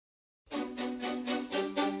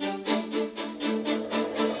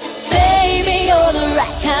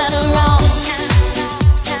right kind of wrong.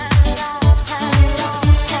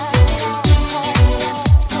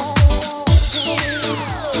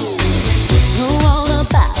 Know all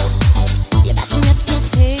about your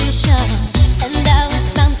reputation, and now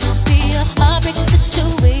it's bound to be a heartbreak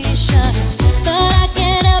situation. But I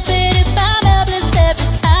can't help it if I'm helpless every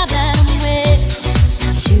time that I'm with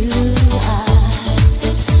you.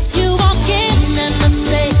 You walk in and the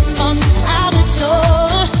straight arms out the door.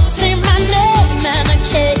 Say my name and I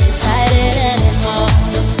can't fight it anymore.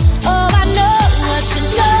 Oh, I know I should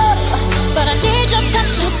know, but I need your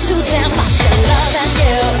touch just too damn much. Your love and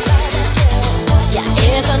you,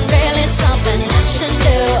 yeah, isn't really something I should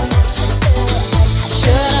do. I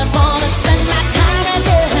shouldn't wanna spend my time with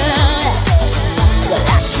you. Well,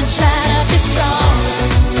 I should try to be strong,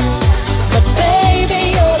 but baby,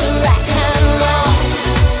 you're the right kind of wrong.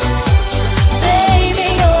 Baby,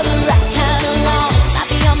 you're the right kind of wrong. I'll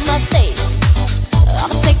be on my stage, all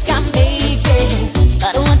the mistake I make it.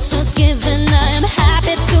 But once you're given, I am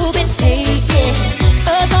happy to be taken.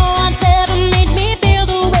 'Cause no one's ever made me feel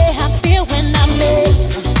the way I feel when I'm in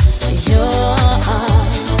your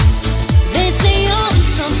arms. They say I'm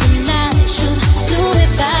something I should do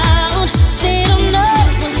without. They don't know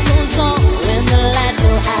what goes on when the lights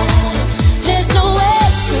go out. There's no way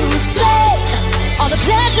to explain all the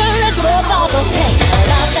pleasure is worth all the pain.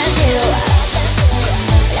 Love and you,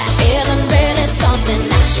 that isn't really something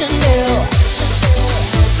I should do.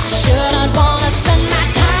 I shouldn't wanna spend my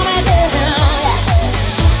time with you.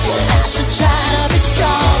 I should try to be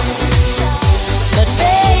strong, but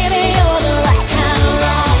baby, you're the right kind of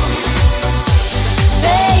wrong.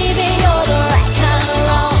 Baby, you're the right kind of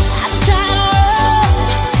wrong. I should try to run,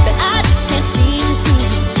 but I just can't seem to.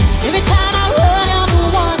 'Cause every time I run, I'm the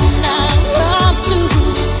one I'm wrong to.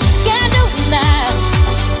 Can't do that.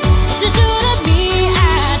 What you do to me,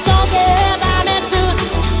 I don't care if I'm into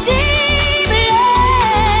deeply.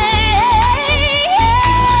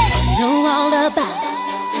 Know all about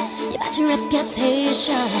your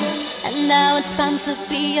reputation, and now it's bound to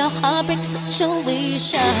be a heartbreak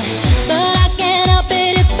situation. But I can't help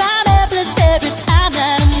it if I'm helpless every time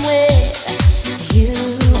that